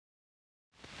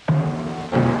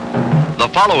The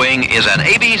following is an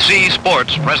ABC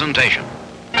Sports presentation.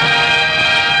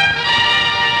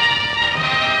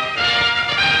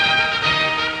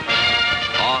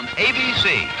 On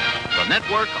ABC, the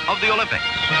network of the Olympics.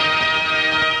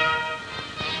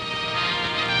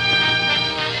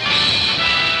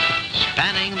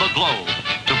 Spanning the globe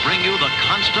to bring you the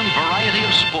constant variety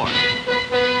of sport,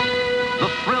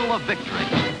 the thrill of victory,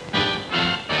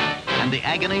 and the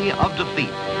agony of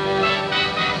defeat.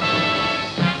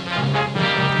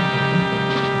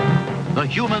 The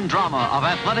human drama of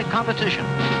athletic competition.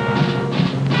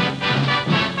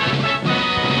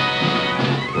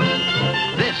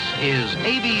 This is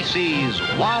ABC's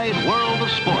Wide World of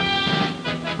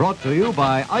Sports. Brought to you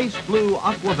by Ice Blue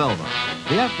Aqua Velva,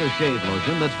 the aftershave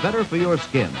lotion that's better for your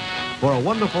skin, for a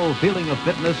wonderful feeling of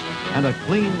fitness and a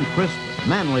clean, crisp,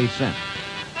 manly scent.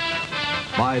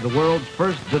 By the world's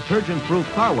first detergent-proof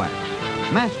car wax,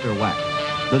 Master Wax,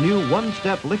 the new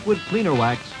one-step liquid cleaner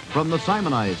wax from the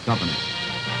Simonize Company.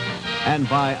 And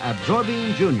by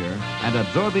Absorbine Junior and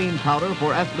Absorbine Powder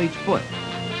for athlete's foot.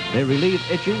 They relieve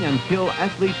itching and kill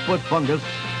athlete's foot fungus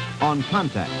on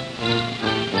contact.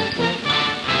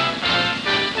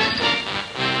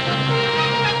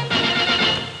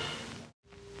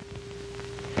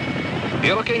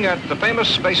 You're looking at the famous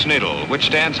Space Needle, which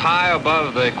stands high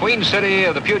above the Queen City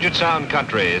of the Puget Sound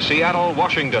country, Seattle,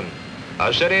 Washington.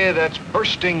 A city that's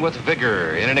bursting with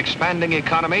vigor in an expanding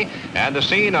economy and the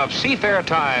scene of seafair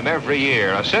time every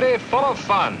year. A city full of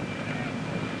fun.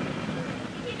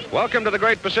 Welcome to the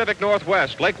great Pacific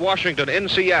Northwest, Lake Washington in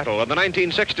Seattle, and the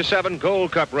 1967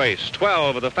 Gold Cup race.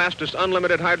 12 of the fastest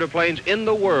unlimited hydroplanes in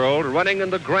the world running in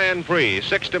the Grand Prix.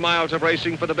 60 miles of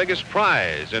racing for the biggest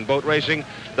prize in boat racing,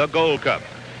 the Gold Cup.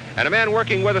 And a man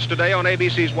working with us today on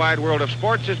ABC's Wide World of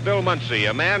Sports is Bill Muncy,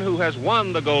 a man who has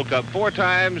won the Gold Cup 4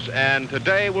 times, and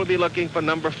today we'll be looking for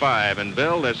number 5. And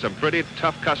Bill, there's some pretty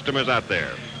tough customers out there.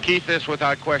 Keith, this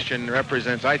without question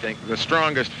represents, I think, the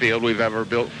strongest field we've ever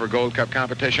built for Gold Cup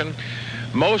competition.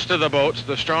 Most of the boats,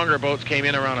 the stronger boats, came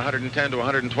in around 110 to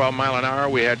 112 mile an hour.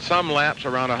 We had some laps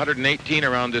around 118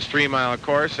 around this 3-mile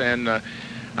course, and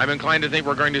I'm inclined to think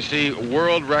we're going to see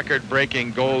world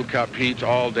record-breaking Gold Cup heats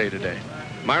all day today.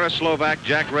 Myra Slovak,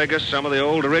 Jack Regis, some of the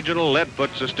old original lead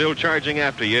foots are still charging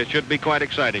after you. It should be quite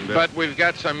exciting, Bill. But we've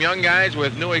got some young guys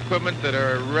with new equipment that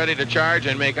are ready to charge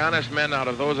and make honest men out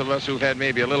of those of us who've had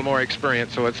maybe a little more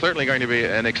experience. So it's certainly going to be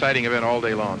an exciting event all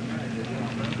day long.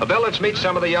 Bill, let's meet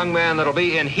some of the young men that'll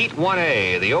be in Heat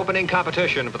 1A, the opening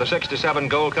competition for the 67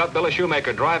 Gold Cup. Billy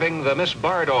Shoemaker driving the Miss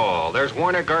Bardol. There's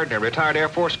Warner Gardner, retired Air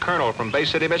Force colonel from Bay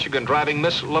City, Michigan, driving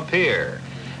Miss Lapeer.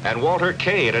 And Walter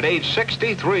Cade at age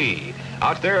 63.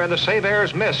 Out there in the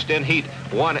Savairs Mist in Heat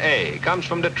 1A. Comes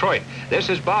from Detroit. This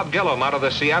is Bob Gillum out of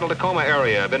the Seattle-Tacoma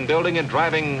area. Been building and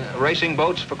driving racing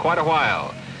boats for quite a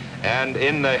while. And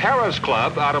in the Harrah's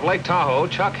Club out of Lake Tahoe,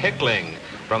 Chuck Hickling.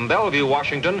 From Bellevue,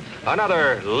 Washington,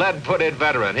 another lead-footed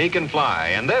veteran. He can fly.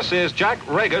 And this is Jack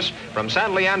Regis from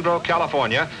San Leandro,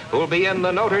 California, who will be in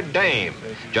the Notre Dame.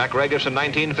 Jack Regis in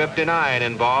 1959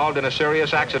 involved in a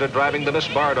serious accident driving the Miss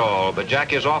Bardol. But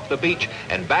Jack is off the beach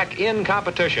and back in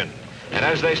competition. And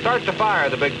as they start to fire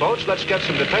the big boats, let's get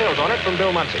some details on it from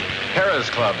Bill Muncy. Harrah's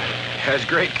Club has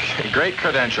great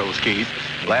credentials, Keith.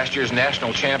 Last year's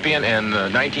national champion and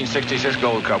the 1966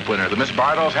 Gold Cup winner. The Miss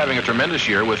Bardol's having a tremendous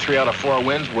year with 3 out of 4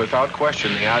 wins, without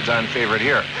question the odds-on favorite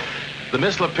here. The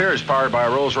Miss Lapeer is powered by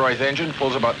a Rolls-Royce engine,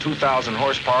 pulls about 2,000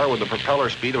 horsepower with a propeller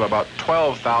speed of about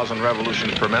 12,000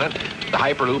 revolutions per minute. The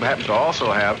Hyperloop happens to also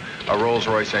have a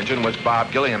Rolls-Royce engine with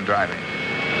Bob Gilliam driving.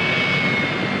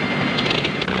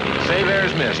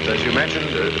 Savairs Mist, as you mentioned,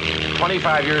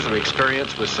 25 years of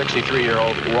experience with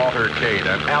 63-year-old Walter Cade.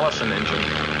 An Allison engine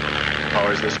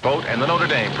powers this boat, and the Notre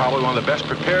Dame, probably one of the best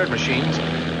prepared machines,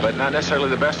 but not necessarily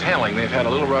the best handling. They've had a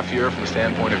little rough year from the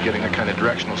standpoint of getting the kind of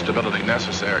directional stability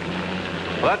necessary.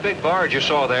 Well, that big barge you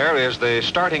saw there is the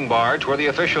starting barge where the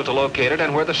officials are located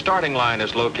and where the starting line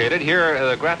is located. Here,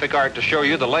 the graphic art to show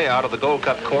you the layout of the Gold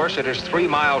Cup course. It is 3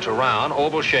 miles around,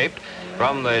 oval-shaped,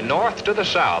 from the north to the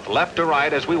south, left to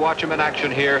right, as we watch them in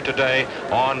action here today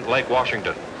on Lake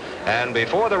Washington. And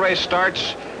before the race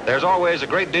starts, there's always a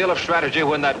great deal of strategy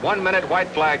when that 1-minute white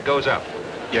flag goes up.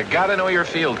 You got to know your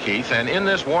field, Keith, and in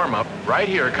this warm-up, right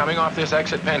here, coming off this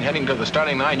exit pen, heading to the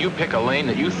starting line, you pick a lane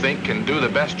that you think can do the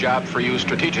best job for you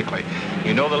strategically.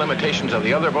 You know the limitations of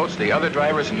the other boats, the other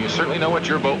drivers, and you certainly know what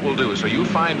your boat will do. So you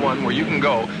find one where you can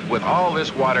go with all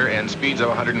this water and speeds of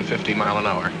 150 mile an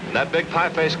hour. That big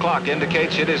pie-face clock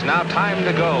indicates it is now time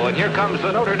to go. And here comes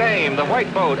the Notre Dame, the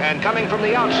white boat, and coming from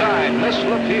the outside, Miss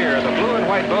Lapeer, the blue and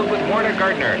white boat with Warner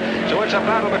Gardner. So it's a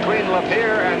battle between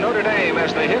Lapeer and Notre Dame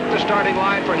as they hit the starting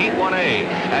line qualified for Heat 1A.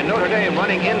 And Notre Dame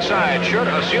running inside should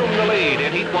assume the lead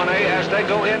in Heat 1A as they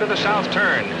go into the south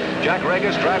turn. Jack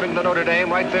Regis driving the Notre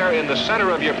Dame right there in the center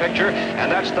of your picture,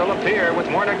 and that's the Lapeer with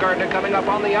Warner Gardner coming up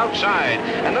on the outside.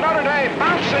 And the Notre Dame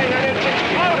bouncing, and it's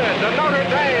exploded. The Notre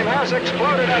Dame has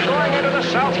exploded and going into the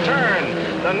south turn.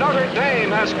 The Notre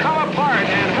Dame has come apart,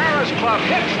 and Harris Club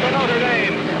hits the Notre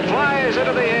Dame, flies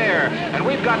into the air, and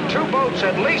we've got two boats,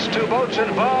 at least two boats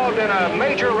involved in a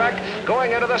major wreck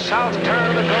going into the south turn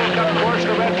of the Gold Cup course.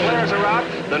 The red flares are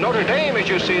out. The Notre Dame, as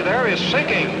you see there, is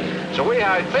sinking. So we,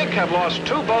 I think, have lost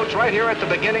two boats right here at the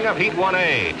beginning of Heat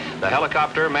 1A. The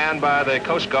helicopter manned by the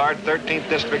Coast Guard, 13th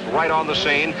District, right on the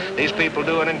scene. These people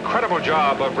do an incredible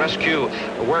job of rescue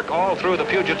work all through the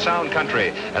Puget Sound country.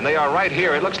 And they are right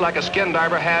here. It looks like a skin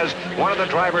diver has one of the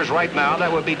drivers right now.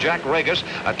 That would be Jack Regis,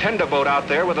 a tender boat out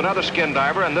there with another skin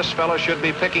diver, and this fellow should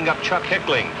be picking up Chuck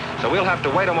Hickling. So we'll have to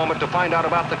wait a moment to find out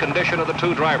about the condition of the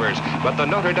two drivers. But the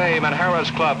Notre Dame and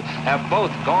Harris Club have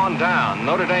both gone down.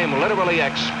 Notre Dame literally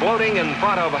exploding in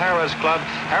front of Harris Club.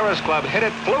 Harris Club hit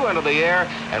it, flew into the air,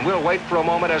 and we'll wait for a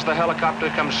moment as the helicopter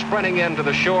comes sprinting into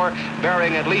the shore,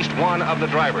 bearing at least one of the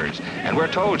drivers. And we're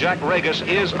told Jack Regis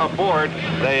is aboard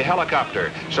the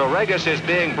helicopter. So Regis is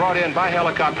being brought in by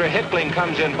helicopter. Hickling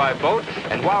comes in by boat.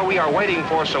 And while we are waiting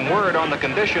for some word on the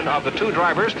condition of the two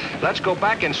drivers, let's go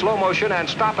back in slow motion and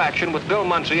stop action with Bill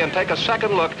Munsey and take a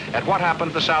second look at what happened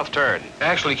at the south turn.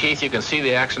 Actually, Keith, you can see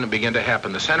the accident begin to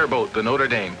happen. The center boat, the Notre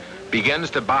Dame, begins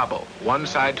to bobble one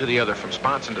side to the other from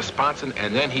sponson to sponson,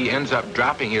 and then he ends up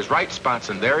dropping his right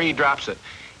sponson. There he drops it.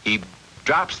 He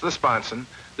drops the sponson.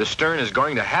 The stern is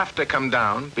going to have to come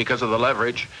down because of the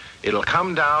leverage. It'll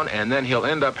come down, and then he'll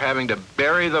end up having to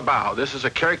bury the bow. This is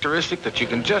a characteristic that you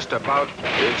can just about,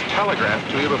 it's telegraphed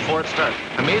to you before it starts.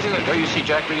 Amazing that there you see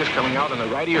Jack Regis coming out on the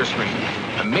right of your screen.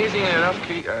 Amazingly enough,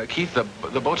 Keith,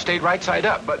 the boat stayed right side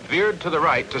up, but veered to the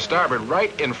right, to starboard,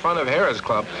 right in front of Harris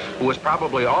Club, who was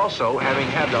probably also, having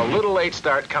had a little late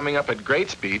start coming up at great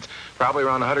speeds, probably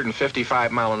around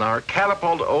 155 mile an hour,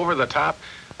 catapulted over the top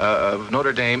of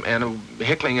Notre Dame, and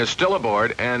Hickling is still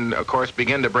aboard, and, of course,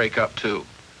 begin to break up, too.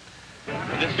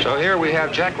 So here we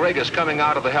have Jack Regis coming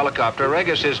out of the helicopter.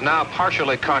 Regis is now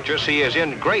partially conscious. He is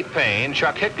in great pain.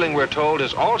 Chuck Hickling, we're told,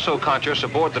 is also conscious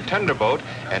aboard the tender boat,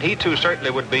 and he too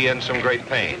certainly would be in some great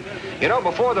pain. You know,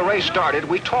 before the race started,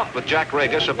 we talked with Jack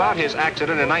Regis about his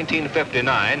accident in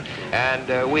 1959,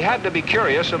 and we had to be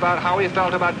curious about how he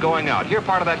felt about going out. Here's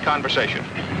part of that conversation.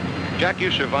 Jack,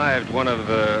 you survived one of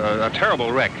a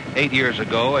terrible wreck 8 years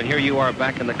ago, and here you are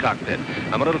back in the cockpit.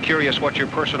 I'm a little curious what your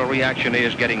personal reaction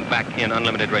is getting back in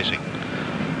unlimited racing.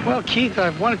 Well, Keith,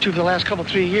 I've wanted to for the last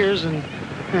 3 years, and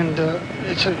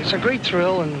it's a great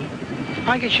thrill, and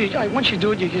I guess once you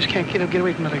do it, you just can't get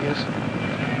away from it, I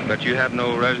guess. But you have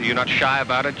you're not shy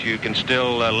about it? You can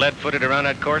still lead-footed around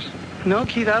that course? No,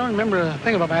 Keith, I don't remember a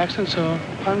thing about my accident, so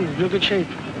I'm in real good shape.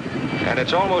 And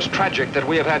it's almost tragic that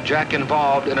we have had Jack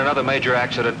involved in another major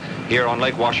accident here on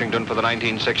Lake Washington for the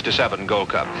 1967 Gold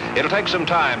Cup. It'll take some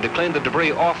time to clean the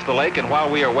debris off the lake, and while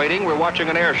we are waiting, we're watching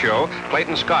an air show.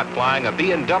 Clayton Scott flying a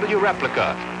B&W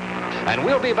replica. And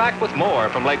we'll be back with more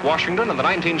from Lake Washington and the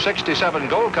 1967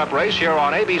 Gold Cup race here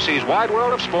on ABC's Wide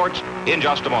World of Sports in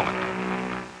just a moment.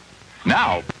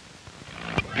 Now,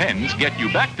 pens get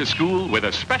you back to school with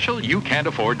a special you can't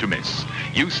afford to miss.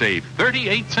 You save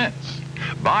 38 cents.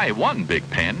 Buy one big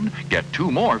pen, get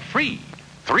two more free.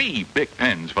 3 big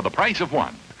pens for the price of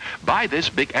one. Buy this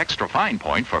big extra fine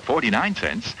point for 49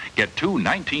 cents, get 2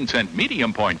 19-cent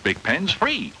medium point big pens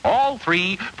free. All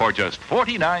 3 for just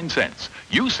 49 cents.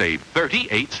 You save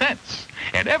 38 cents.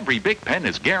 And every big pen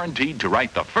is guaranteed to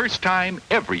write the first time,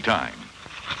 every time.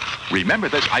 Remember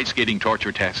this ice skating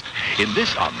torture test? In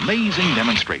this amazing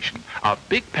demonstration, a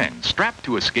big pen strapped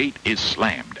to a skate is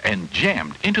slammed and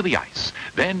jammed into the ice,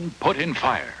 then put in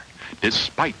fire.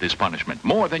 Despite this punishment,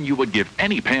 more than you would give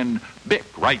any pen, Bic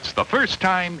writes the first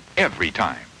time, every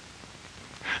time.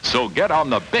 So get on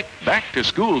the Bic Back to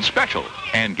School Special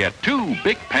and get 2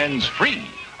 Bic pens free.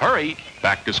 Hurry,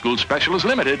 Back to School Special is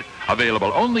limited,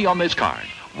 available only on this card.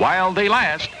 While they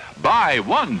last, buy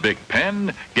 1 big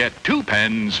pen, get 2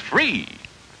 pens free.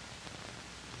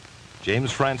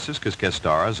 James Franciscus guest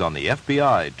stars on the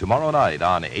FBI tomorrow night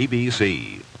on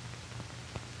ABC.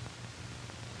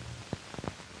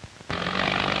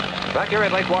 Back here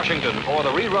at Lake Washington for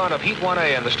the rerun of Heat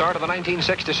 1A and the start of the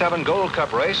 1967 Gold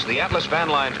Cup race. The Atlas Van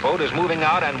Lines boat is moving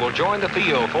out and will join the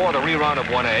field for the rerun of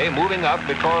 1A, moving up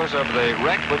because of the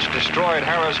wreck which destroyed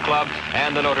Harrah's Club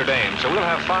and the Notre Dame. So we'll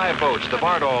have 5 boats, the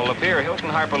Bardol, Lapeer, Hilton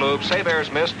Hyperloop, Save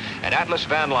Airs Mist, and Atlas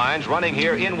Van Lines running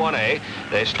here in 1A.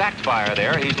 They stacked fire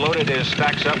there. He's loaded his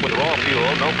stacks up with raw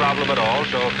fuel, no problem at all.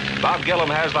 So Bob Gillum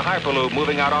has the Hyperloop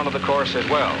moving out onto the course as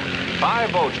well.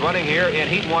 5 boats running here in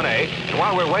Heat 1A. And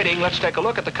while we're waiting, let's take a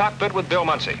look at the cockpit with Bill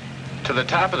Muncy. To the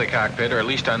top of the cockpit, or at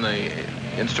least on the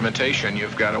instrumentation,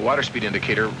 you've got a water speed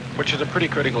indicator, which is a pretty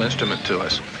critical instrument to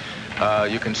us.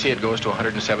 You can see it goes to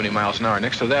 170 miles an hour.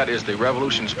 Next to that is the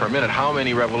revolutions per minute, how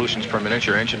many revolutions per minute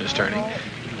your engine is turning.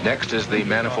 Next is the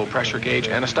manifold pressure gauge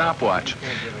and a stopwatch.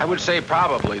 I would say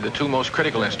probably the 2 most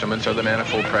critical instruments are the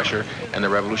manifold pressure and the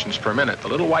revolutions per minute. The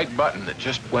little white button that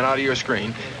just went out of your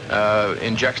screen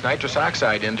injects nitrous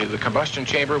oxide into the combustion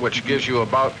chamber, which gives you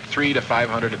about 300 to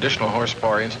 500 additional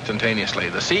horsepower instantaneously.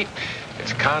 The seat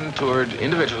is contoured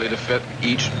individually to fit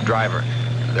each driver.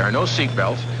 There are no seat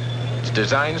belts. It's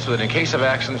designed so that in case of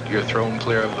accident, you're thrown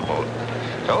clear of the boat.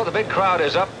 So the big crowd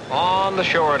is up on the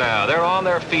shore now. They're on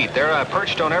their feet. They're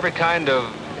perched on every kind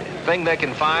of thing they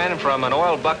can find, from an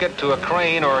oil bucket to a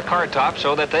crane or a car top,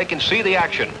 so that they can see the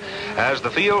action as the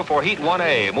field for Heat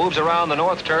 1A moves around the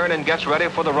north turn and gets ready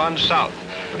for the run south.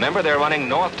 Remember, they're running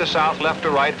north to south, left to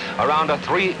right, around a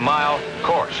 3-mile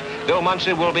course. Bill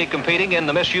Muncy will be competing in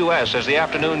the Miss U.S. as the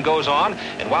afternoon goes on.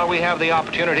 And while we have the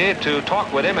opportunity to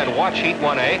talk with him and watch Heat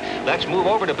 1A, let's move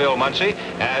over to Bill Muncy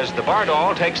as the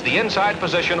Bardol takes the inside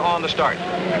position on the start.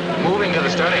 Moving to the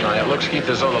starting line, it looks, Keith,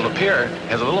 as though the Lapeer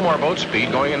has a little more boat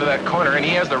speed going into that corner, and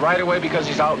he has the right-of-way because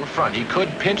he's out in front. He could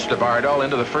pinch the Bardol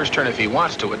into the first turn if he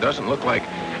wants to. It doesn't look like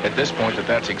at this point that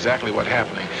that's exactly what's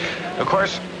happening. Of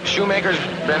course, Shoemaker's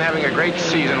been having a great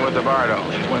season with the Bardol.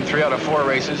 He's won 3 out of 4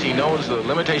 races. He knows the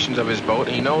limitations of his boat.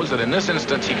 He knows that in this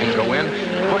instance he can go in,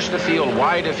 push the field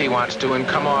wide if he wants to, and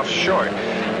come off short.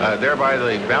 Thereby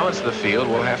the balance of the field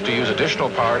will have to use additional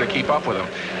power to keep up with him.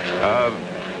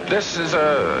 This is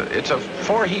it's a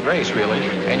 4-heat race, really,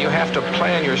 and you have to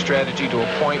plan your strategy to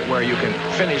a point where you can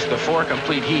finish the 4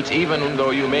 complete heats, even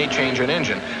though you may change an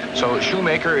engine. So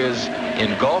Shoemaker is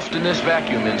engulfed in this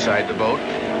vacuum inside the boat.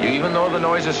 Even though the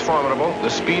noise is formidable, the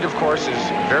speed, of course, is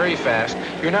very fast.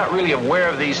 You're not really aware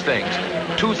of these things.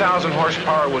 2,000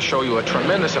 horsepower will show you a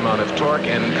tremendous amount of torque,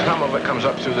 and some of it comes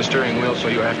up through the steering wheel, so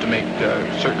you have to make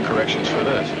certain corrections for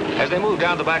this. As they move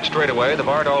down the back straightaway, the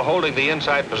Bardol holding the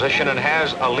inside position and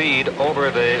has a lead over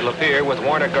the Lapeer with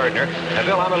Warner Gardner. And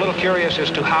Bill, I'm a little curious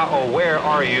as to how aware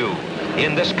are you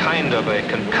in this kind of a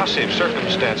concussive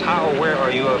circumstance? How aware are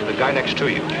you of the guy next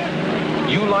to you?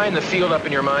 You line the field up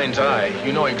in your mind's eye.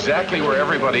 You know exactly where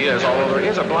everybody is, although there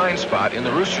is a blind spot in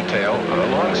the rooster tail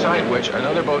alongside which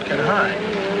another boat can hide.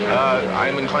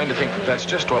 I'm inclined to think that that's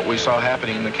just what we saw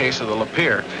happening in the case of the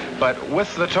Lapeer. But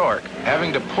with the torque,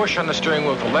 having to push on the steering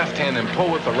wheel with the left hand and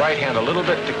pull with the right hand a little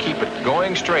bit to keep it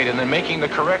going straight, and then making the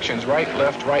corrections right,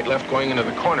 left, going into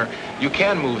the corner, you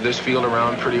can move this field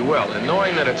around pretty well. And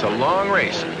knowing that it's a long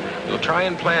race, you'll try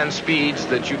and plan speeds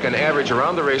that you can average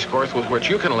around the race course with which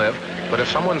you can live, but if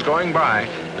someone's going by,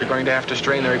 they're going to have to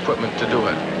strain their equipment to do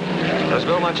it. As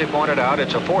Bill Muncy pointed out,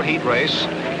 it's a 4-heat race,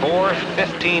 4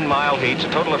 15-mile heats, a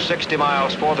total of 60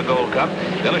 miles for the Gold Cup.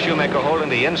 Billy Shoemaker holding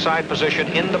the inside position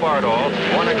in the Bardol.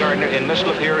 Warner Gardner in Miss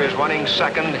Lapeer is running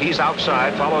second. He's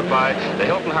outside, followed by the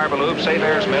Hilton Hyperloop, Save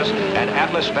Airs Miss, and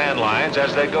Atlas Van Lines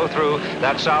as they go through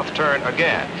that south turn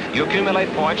again. You accumulate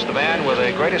points. The man with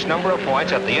the greatest number of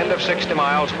points at the end of 60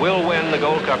 miles will win the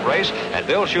Gold Cup race. And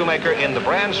Bill Shoemaker in the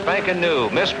brand spanking new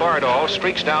Miss Bardol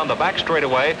streaks down the back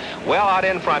straightaway, well out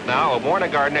in front now of Warner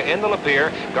Gardner in the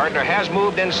Lapeer. Gardner has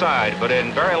moved inside, but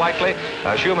very likely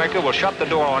Shoemaker will shut the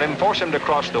door on him, force him to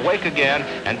cross the wake again,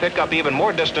 and pick up even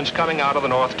more distance coming out of the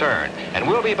north turn. And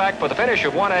we'll be back for the finish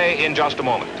of 1A in just a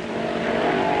moment.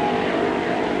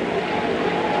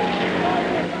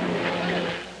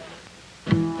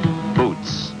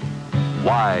 Boots.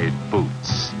 Wide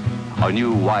boots. A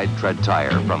new wide tread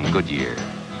tire from Goodyear.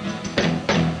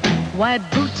 Wide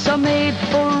boots are made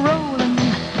for rolling.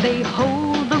 They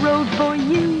hold the road for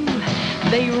you.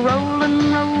 They roll and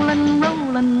roll and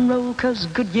roll and roll, 'cause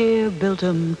Goodyear built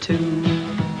 'em too.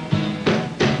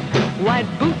 Wide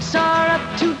boots are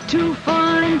up to 2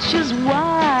 full inches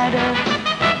wider,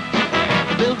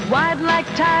 built wide like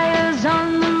tires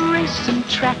on the racing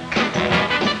track.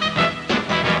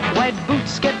 Wide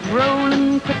boots get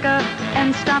rolling quicker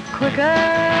and stop quicker.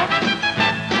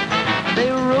 They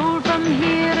roll from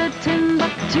here to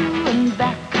Timbuktu and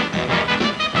back.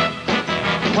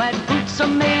 Wide boots are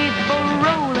made for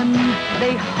rolling.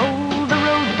 They hold the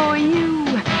road for you.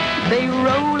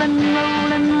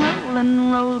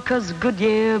 'cause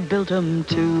Goodyear built 'em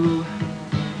too.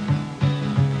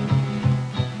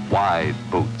 Wide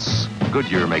boots.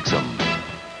 Goodyear makes them.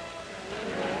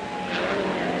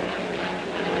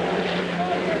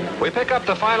 We pick up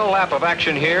the final lap of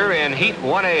action here in Heat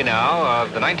 1A now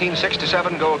of the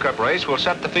 1967 Gold Cup race. We'll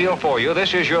set the field for you.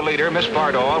 This is your leader, Miss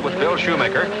Bardol, with Bill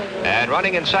Shoemaker. And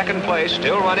running in second place,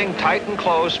 still running tight and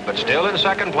close, but still in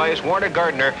second place, Warner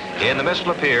Gardner in the Miss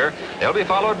Lapeer. They'll be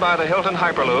followed by the Hilton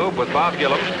Hyperloop with Bob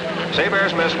Gillum,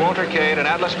 Saybear's Miss Walter Cade, and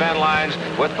Atlas Van Lines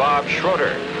with Bob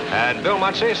Schroeder. And Bill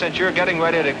Muncie, since you're getting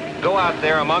ready to go out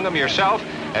there among them yourself,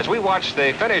 as we watch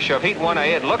the finish of Heat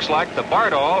 1A, it looks like the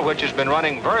Bardol, which has been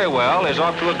running very well, is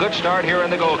off to a good start here in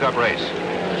the Gold Cup race.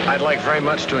 I'd like very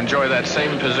much to enjoy that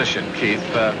same position, Keith.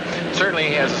 Certainly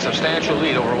he has a substantial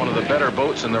lead over one of the better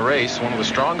boats in the race, one of the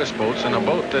strongest boats, and a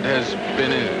boat that has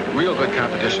been in real good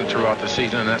competition throughout the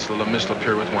season, and that's the Miss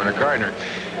Lapeer with Warner Gardner.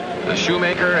 The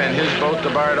Shoemaker and his boat, the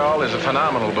Bardol, is a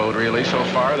phenomenal boat, really, so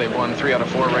far. They've won 3 out of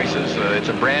 4 races. It's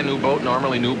a brand new boat.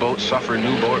 Normally, new boats suffer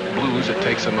new boat blues. It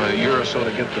takes them a year or so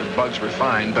to get the bugs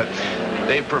refined, but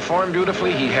they've performed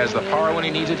beautifully. He has the power when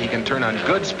he needs it. He can turn on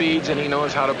good speeds, and he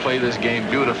knows how to play this game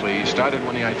beautifully. He started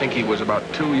when I think he was about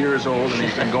 2 years old, and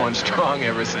he's been going strong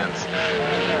ever since.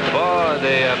 Oh,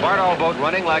 the Bardol boat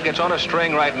running like it's on a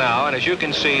string right now, and as you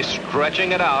can see,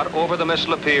 stretching it out over the Miss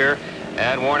Lapeer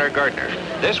and Warner Gardner.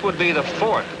 This would be the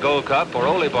 4th Gold Cup for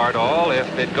Ole Bardol if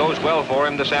it goes well for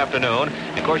him this afternoon.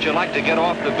 Of course, you like to get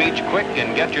off the beach quick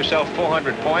and get yourself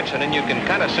 400 points, and then you can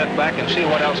kind of sit back and see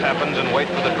what else happens and wait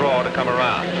for the draw to come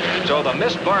around. So the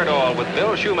Miss Bardol with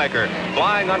Bill Shoemaker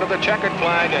flying under the checkered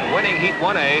flag and winning Heat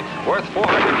 1A worth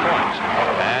 400 points.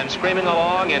 And screaming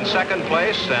along in second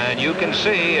place, and you can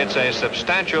see it's a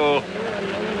substantial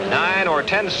 9 or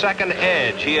 10 second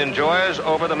edge he enjoys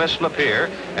over the Miss Lapeer,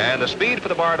 and the speed for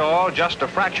the Bardol just a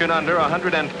fraction under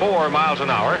 104 miles an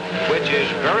hour, which is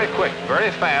very quick,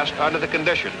 very fast under the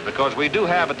conditions, because we do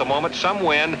have at the moment some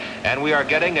wind, and we are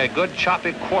getting a good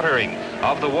choppy quartering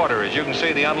of the water. As you can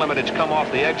see, the Unlimiteds come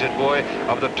off the exit buoy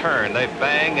of the turn. They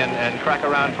bang and crack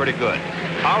around pretty good.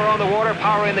 Power on the water,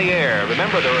 power in the air.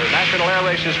 Remember the National Air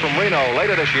Races from Reno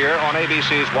later this year on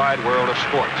ABC's Wide World of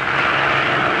Sports.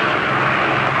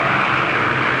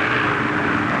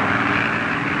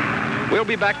 We'll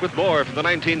be back with more from the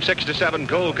 1967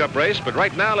 Gold Cup race, but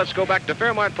right now let's go back to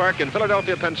Fairmount Park in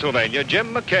Philadelphia, Pennsylvania.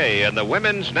 Jim McKay and the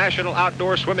Women's National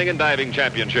Outdoor Swimming and Diving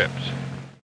Championships.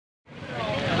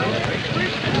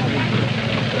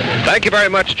 Thank you very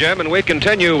much, Jim, and we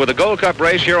continue with the Gold Cup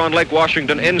race here on Lake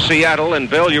Washington in Seattle. And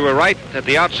Bill, you were right at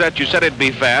the outset. You said it'd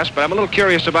be fast, but I'm a little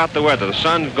curious about the weather. The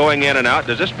sun's going in and out.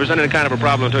 Does this present any kind of a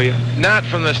problem to you? Not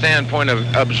from the standpoint of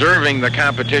observing the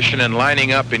competition and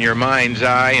lining up in your mind's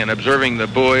eye and observing the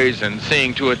buoys and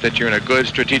seeing to it that you're in a good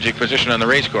strategic position on the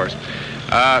race course.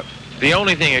 The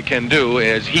only thing it can do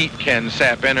is heat can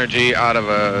sap energy out of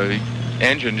a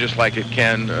engine just like it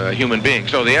can a human being.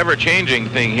 So the ever-changing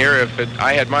thing here, if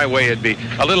I had my way, it'd be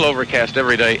a little overcast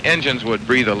every day. Engines would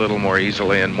breathe a little more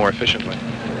easily and more efficiently.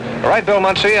 All right, Bill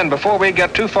Muncie, and before we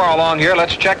get too far along here,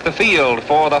 let's check the field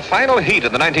for the final heat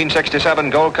of the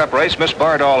 1967 Gold Cup race. Miss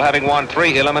Bardol, having won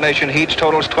 3 elimination heats,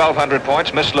 totals 1,200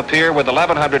 points. Miss Lapeer with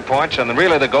 1,100 points, and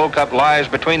really the Gold Cup lies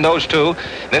between those two.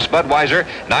 Miss Budweiser,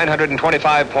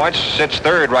 925 points, sits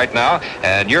 3rd right now,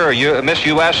 and Miss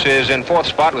U.S. is in 4th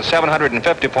spot with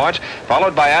 750 points,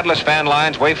 followed by Atlas Van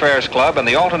Lines, Wayfarers Club, and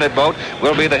the alternate boat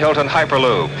will be the Hilton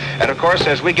Hyperloop. And of course,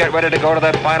 as we get ready to go to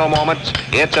that final moment,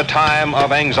 it's a time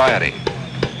of anxiety.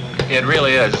 It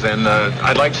really is, and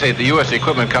I'd like to say the U.S.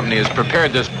 Equipment Company has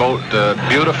prepared this boat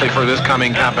beautifully for this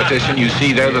coming competition. You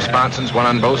see there the sponsons, one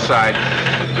on both sides.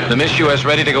 The Miss U.S.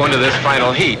 ready to go into this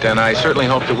final heat, and I certainly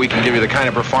hope that we can give you the kind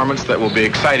of performance that will be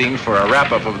exciting for a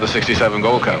wrap-up of the 67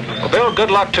 Gold Cup. Well, Bill,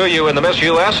 good luck to you in the Miss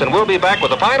U.S., and we'll be back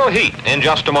with the final heat in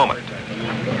just a moment.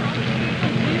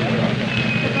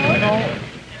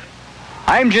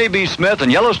 I'm J.B. Smith in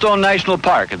Yellowstone National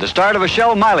Park at the start of a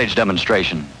Shell mileage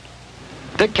demonstration.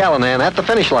 Dick Callahan at the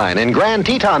finish line in Grand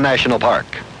Teton National Park.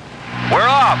 We're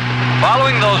off,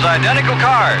 following those identical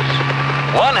cars.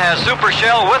 One has Super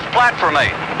Shell with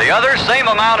Platformate. The other, same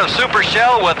amount of Super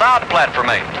Shell without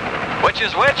Platformate. Which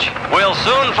is which? We'll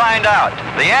soon find out.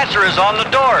 The answer is on the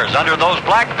doors under those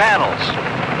black panels.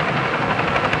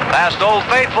 Past Old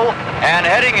Faithful and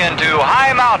heading into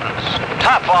high mountains.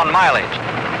 Tough on mileage.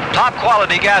 Top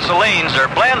quality gasolines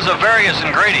are blends of various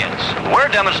ingredients.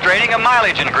 We're demonstrating a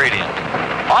mileage ingredient.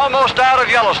 Almost out of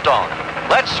Yellowstone.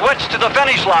 Let's switch to the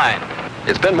finish line.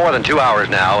 It's been more than 2 hours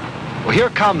now. Well, here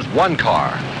comes one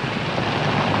car.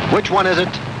 Which one is it?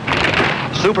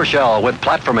 Super Shell with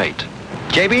Platformate.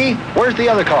 JB, where's the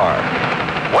other car?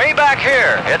 Way back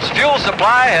here, its fuel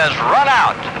supply has run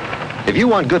out. If you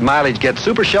want good mileage, get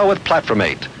Super Shell with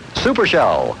Platformate. Super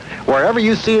Shell, wherever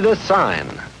you see this sign.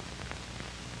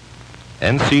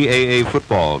 NCAA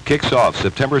football kicks off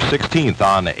September 16th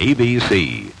on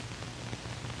ABC.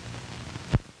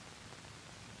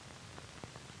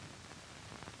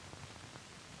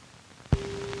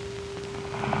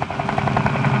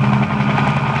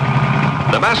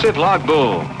 The massive log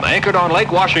boom, anchored on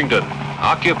Lake Washington,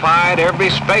 occupied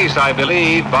every space, I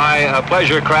believe, by a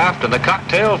pleasure craft, and the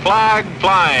cocktail flag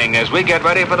flying as we get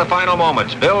ready for the final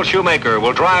moments. Bill Shoemaker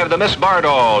will drive the Miss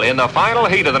Bardol in the final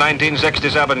heat of the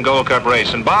 1967 Gold Cup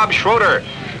race, and Bob Schroeder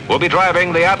will be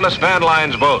driving the Atlas Van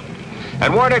Lines boat.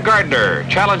 And Warner Gardner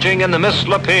challenging in the Miss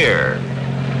Lapeer.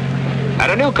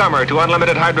 And a newcomer to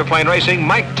unlimited hydroplane racing,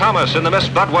 Mike Thomas in the Miss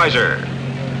Budweiser.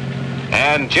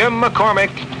 And Jim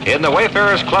McCormick in the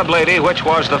Wayfarers Club Lady, which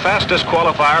was the fastest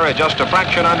qualifier at just a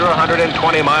fraction under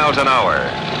 120 miles an hour.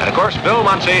 And of course, Bill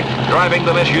Munsey driving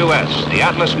the Miss US. The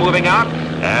Atlas moving out,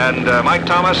 and Mike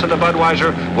Thomas in the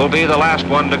Budweiser will be the last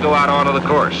one to go out onto the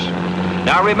course.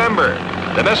 Now remember,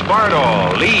 the Miss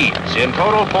Bardol leads in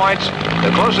total points.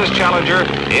 The closest challenger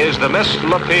is the Miss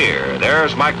Lapeer.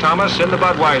 There's Mike Thomas in the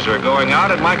Budweiser going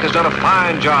out, and Mike has done a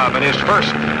fine job in his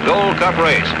first Gold Cup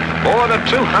race. More than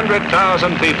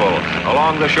 200,000 people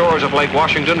along the shores of Lake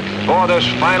Washington for this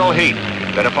final heat.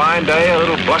 Been a fine day, a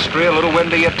little blustery, a little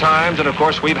windy at times, and of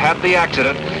course we've had the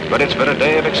accident, but it's been a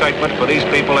day of excitement for these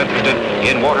people interested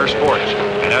in water sports.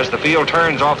 And as the field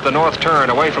turns off the north turn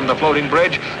away from the floating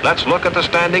bridge, let's look at the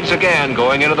standings again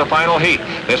going into the final heat.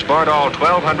 Miss Bardol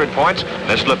 1,200 points,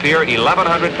 Miss Lapeer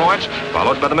 1,100 points,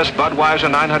 followed by the Miss Budweiser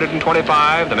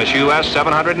 925, the Miss US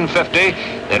 750.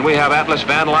 Then we have Atlas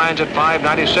Van Lines at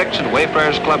 596 and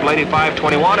Wayfarers Club Lady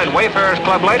 521, and Wayfarers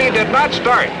Club Lady did not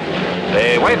start.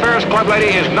 The Wayfarers Club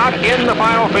Lady is not in the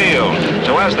final field.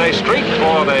 So as they streak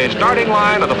for the starting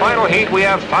line of the final heat, we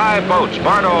have 5 boats.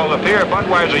 Bardol, Lapeer,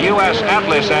 Budweiser, US,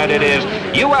 Atlas, and it is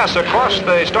US across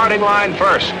the starting line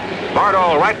first.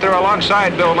 Bardol right there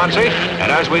alongside Bill Munsey.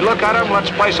 And as we look at him, let's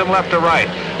place him left to right.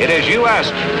 It is US,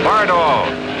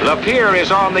 Bardol. Lapeer is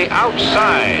on the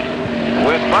outside,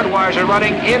 with Budweiser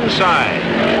running inside.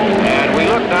 And we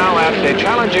look now at the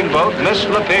challenging boat, Miss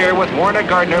Lapeer, with Warner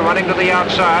Gardner running to the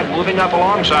outside, moving up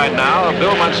alongside now of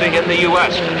Bill Munsey in the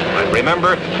U.S. But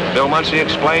remember, Bill Munsey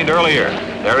explained earlier,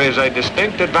 there is a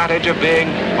distinct advantage of being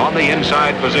on the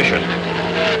inside position.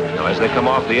 Now, as they come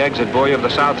off the exit buoy of the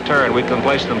south turn, we can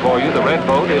place them for you. The red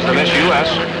boat is the Miss U.S.,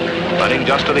 running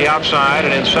just to the outside,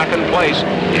 and in second place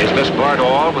is Miss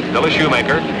Bardol with Billy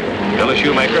Shoemaker. Billy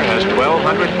Shoemaker has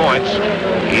 1,200 points.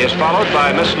 He is followed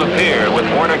by Miss Lapeer with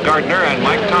Warner Gardner, and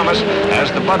Mike Thomas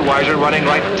has the Budweiser running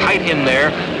right tight in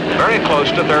there, very close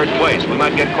to third place. We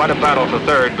might get quite a battle for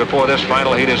third before this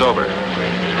final heat is over.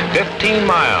 15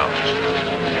 miles,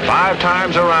 5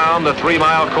 times around the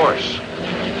 3-mile course.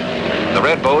 The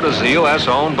red boat is the U.S.,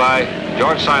 owned by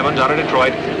George Simons out of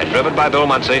Detroit and driven by Bill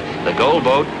Munsey. The gold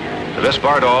boat, the Miss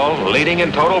Bardol, leading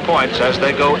in total points as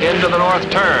they go into the north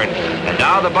turn. And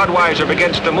now the Budweiser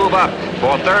begins to move up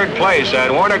for third place,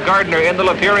 and Warner Gardner in the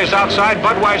Lapeer is outside.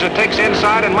 Budweiser takes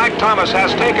inside, and Mike Thomas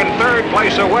has taken third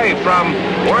place away from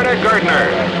Warner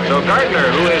Gardner. So Gardner,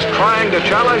 who is trying to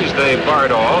challenge the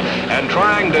Bardol and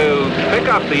trying to pick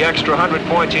up the extra 100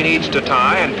 points he needs to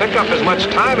tie and pick up as much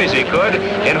time as he could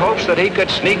in hopes that he could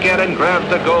sneak in and grab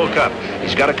the Gold Cup.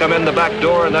 He's got to come in the back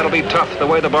door, and that'll be tough the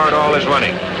way the Bardol is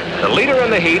running. The leader in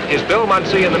the heat is Bill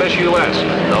Munsey in the Miss US.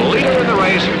 The leader in the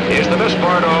race is the Miss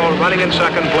Bardol, running in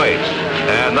second place.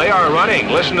 And they are running,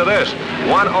 listen to this,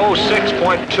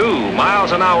 106.2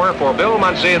 miles an hour for Bill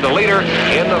Munsey, the leader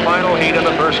in the final heat in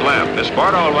the first lap. Miss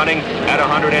Bardol running at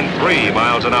 103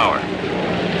 miles an hour.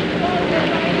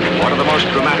 One of the most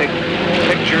dramatic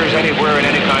pictures anywhere in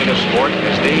any kind of sport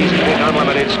as these big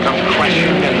unlimiteds come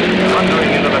crashing and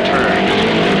thundering into the turns.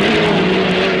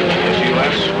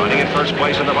 Running in first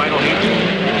place in the final heat.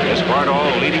 Miss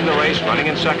Bardol leading the race, running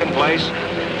in second place.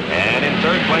 And in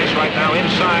third place right now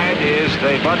inside is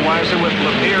the Budweiser with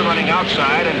Lapeer running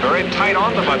outside and very tight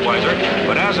on the Budweiser.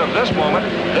 But as of this moment,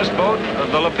 this boat,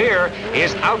 the Lapeer,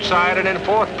 is outside and in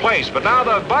fourth place. But now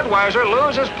the Budweiser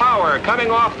loses power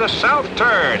coming off the south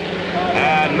turn.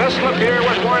 And Miss Lapeer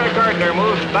with Warner Gardner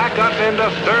moves back up into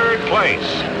third place.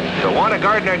 So Warner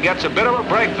Gardner gets a bit of a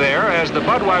break there as the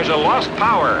Budweiser lost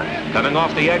power coming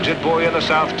off the exit buoy of the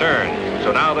south turn.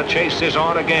 So now the chase is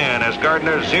on again as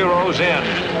Gardner zeroes in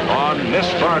on Miss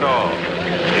Bardol.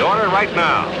 The order right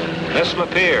now, Miss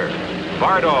Lapeer,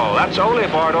 Bardol, that's Ole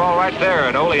Bardol right there,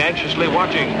 and Ole anxiously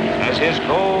watching as his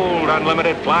gold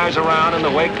unlimited flies around in the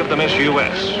wake of the Miss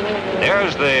US.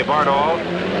 There's the Bardol.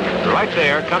 right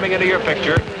there, coming into your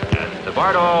picture. And the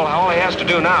Bardol, all he has to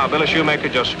do now, Billy Shoemaker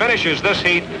just finishes this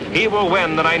heat. He will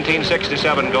win the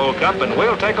 1967 Gold Cup, and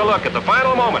we'll take a look at the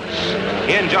final moments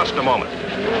in just a moment.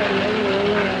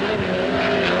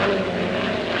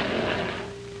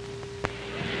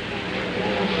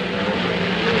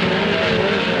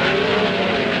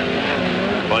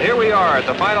 Well, here we are at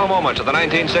the final moments of the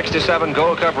 1967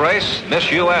 Gold Cup race.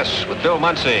 Miss U.S. with Bill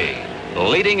Muncy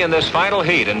leading in this final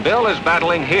heat. And Bill is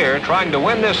battling here, trying to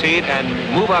win this heat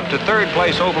and move up to third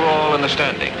place overall in the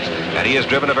standings. And he has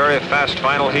driven a very fast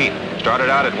final heat. Started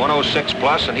out at 106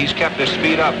 plus, and he's kept his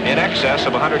speed up in excess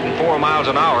of 104 miles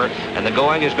an hour, and the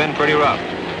going has been pretty rough.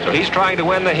 So he's trying to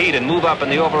win the heat and move up in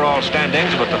the overall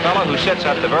standings, but the fellow who sits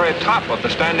at the very top of the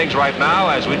standings right now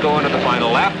as we go into the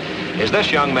final lap is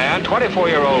this young man,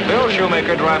 24-year-old Bill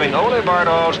Shoemaker, driving Ole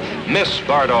Bardol's Miss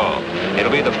Bardol.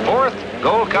 It'll be the fourth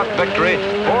Gold Cup victory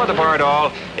for the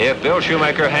Bardol if Bill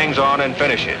Shoemaker hangs on and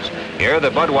finishes. Here,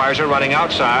 the Budweiser running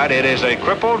outside. It is a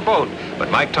crippled boat, but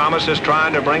Mike Thomas is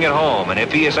trying to bring it home. And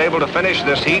if he is able to finish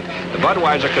this heat, the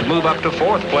Budweiser could move up to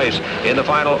fourth place in the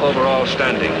final overall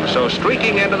standing. So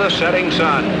streaking into the setting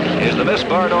sun is the Miss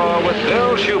Bardol with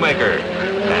Bill Shoemaker.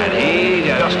 And he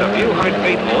has just a few hundred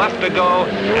feet left to go,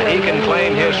 and he can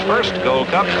claim his first Gold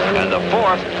Cup and the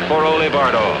fourth for Ole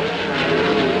Bardol.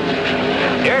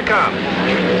 Here it comes.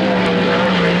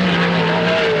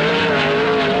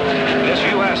 Miss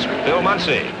U.S. Bill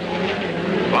Muncy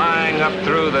flying up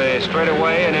through the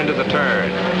straightaway and into the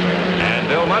turn. And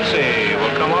Bill Muncy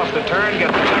will come off the turn,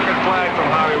 get the checkered flag from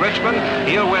Howie Richmond.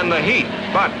 He'll win the heat.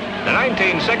 But the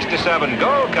 1967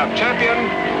 Gold Cup champion,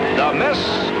 the Miss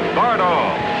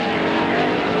Bardol.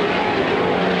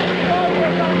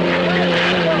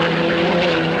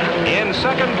 In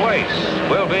second place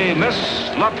will be Miss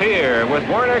Lapierre with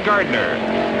Werner Gardner,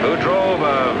 who drove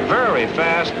a very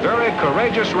fast, very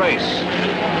courageous race,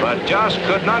 but just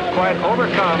could not quite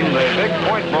overcome the big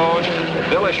point bulge that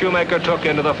Billy Shoemaker took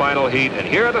into the final heat. And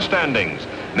here are the standings.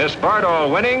 Miss Bardol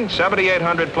winning,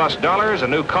 $7,800+, a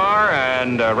new car,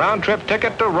 and a round-trip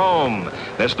ticket to Rome.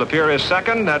 Miss Lapierre is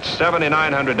second, that's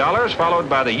 $7,900, followed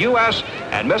by the U.S.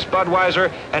 and Miss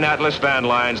Budweiser and Atlas Van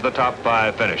Lines, the top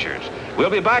 5 finishers. We'll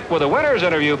be back with a winner's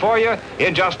interview for you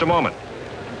in just a moment.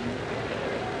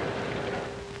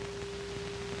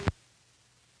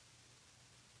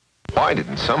 Why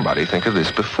didn't somebody think of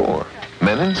this before?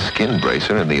 Menon's skin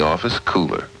bracer in the office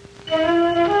cooler.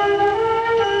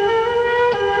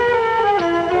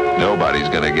 Nobody's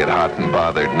gonna get hot and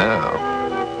bothered now.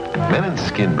 Menon's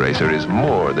skin bracer is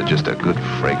more than just a good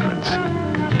fragrance.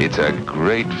 It's a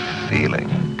great feeling.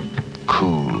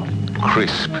 Cool,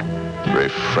 crisp,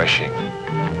 refreshing.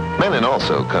 Menon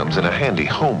also comes in a handy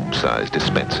home-sized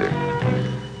dispenser,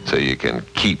 so you can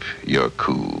keep your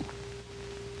cool.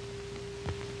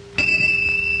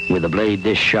 With a blade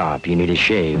this sharp, you need a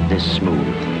shave this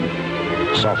smooth.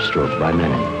 Soft Stroke by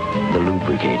Menon, the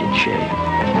lubricated shave.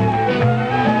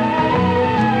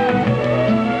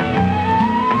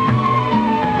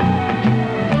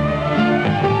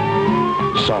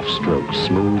 Soft Stroke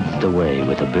smooths the way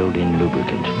with a built-in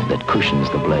lubricant that cushions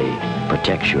the blade,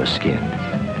 protects your skin.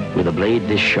 With a blade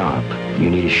this sharp, you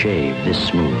need a shave this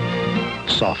smooth.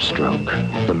 Soft Stroke,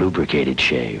 the lubricated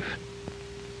shave.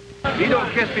 He don't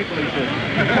kiss people, he says.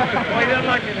 Well, he doesn't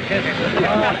like you to kiss him.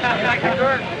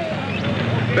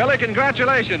 Billy,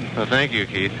 congratulations. Well, thank you,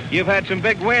 Keith. You've had some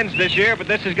big wins this year, but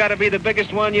this has got to be the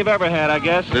biggest one you've ever had, I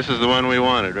guess. This is the one we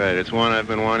wanted, right? It's one I've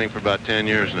been wanting for about 10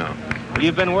 years now.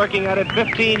 You've been working at it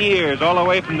 15 years, all the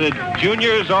way from the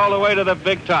juniors all the way to the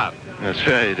big top. That's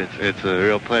right. It's a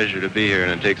real pleasure to be here,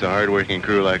 and it takes a hard-working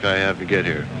crew like I have to get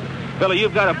here. Billy,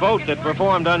 you've got a boat that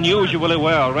performed unusually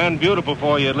well, ran beautiful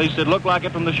for you. At least it looked like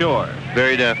it from the shore.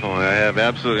 Very definitely. I have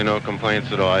absolutely no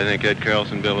complaints at all. I think Ed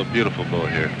Carlson built a beautiful boat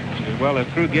here. Well, the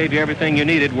crew gave you everything you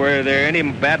needed. Were there any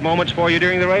bad moments for you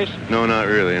during the race? No, not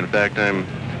really. In fact,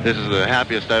 this is the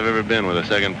happiest I've ever been with a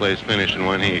second-place finish in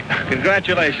one heat.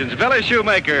 Congratulations, Billy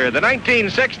Shoemaker, the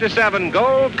 1967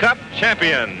 Gold Cup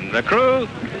champion. The crew,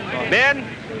 Ben,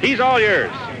 he's all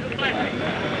yours.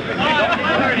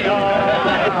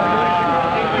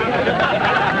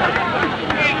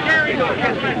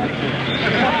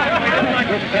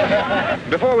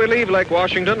 Before we leave Lake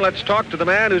Washington, let's talk to the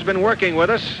man who's been working with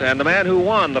us and the man who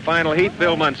won the final heat,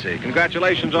 Bill Muncy.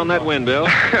 Congratulations on that win, Bill.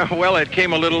 Well, it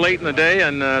came a little late in the day,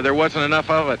 and there wasn't enough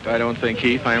of it, I don't think,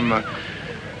 Keith. I'm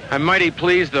mighty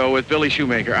pleased, though, with Billy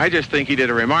Shoemaker. I just think he did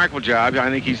a remarkable job. I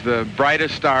think he's the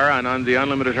brightest star on the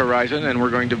unlimited horizon, and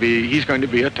he's going to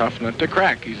be a tough nut to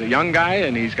crack. He's a young guy,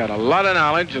 and he's got a lot of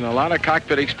knowledge and a lot of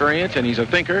cockpit experience, and he's a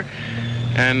thinker.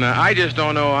 And I just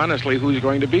don't know, honestly, who's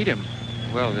going to beat him.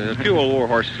 Well, a few old war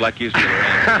horses like you still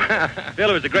around. Bill,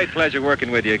 it was a great pleasure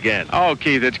working with you again. Oh,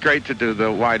 Keith, it's great to do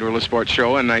the Wide World of Sports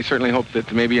show, and I certainly hope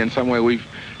that maybe in some way we've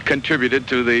contributed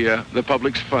to the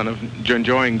public's fun of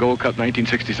enjoying Gold Cup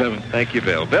 1967. Thank you,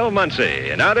 Bill. Bill Muncy.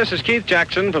 And now this is Keith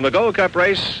Jackson from the Gold Cup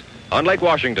race on Lake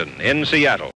Washington in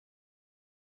Seattle.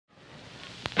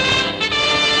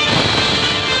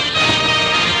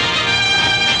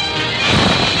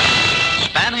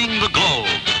 Spanning the globe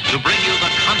to bring you the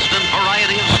constant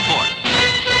variety of sport,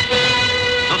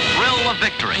 the thrill of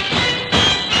victory,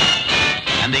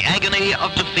 and the agony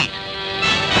of defeat.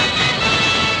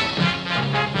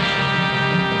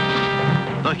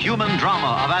 The human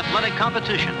drama of athletic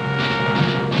competition.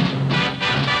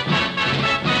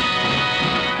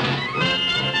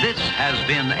 This has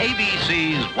been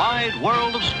ABC's Wide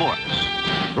World of Sports.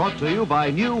 Brought to you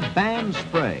by new Ban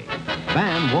Spray.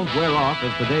 Ban won't wear off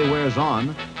as the day wears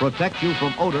on. Protects you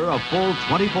from odor a full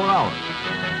 24 hours.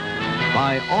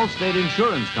 By Allstate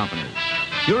Insurance Company.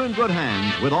 You're in good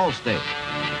hands with Allstate.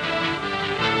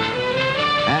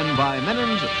 And by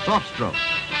Menon's Soft Stroke.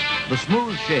 The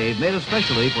smooth shave made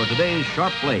especially for today's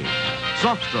sharp blade.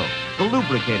 Soft Stroke, the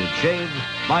lubricated shave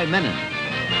by Menon.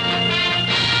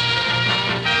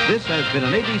 This has been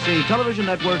an ABC Television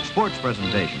Network sports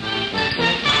presentation.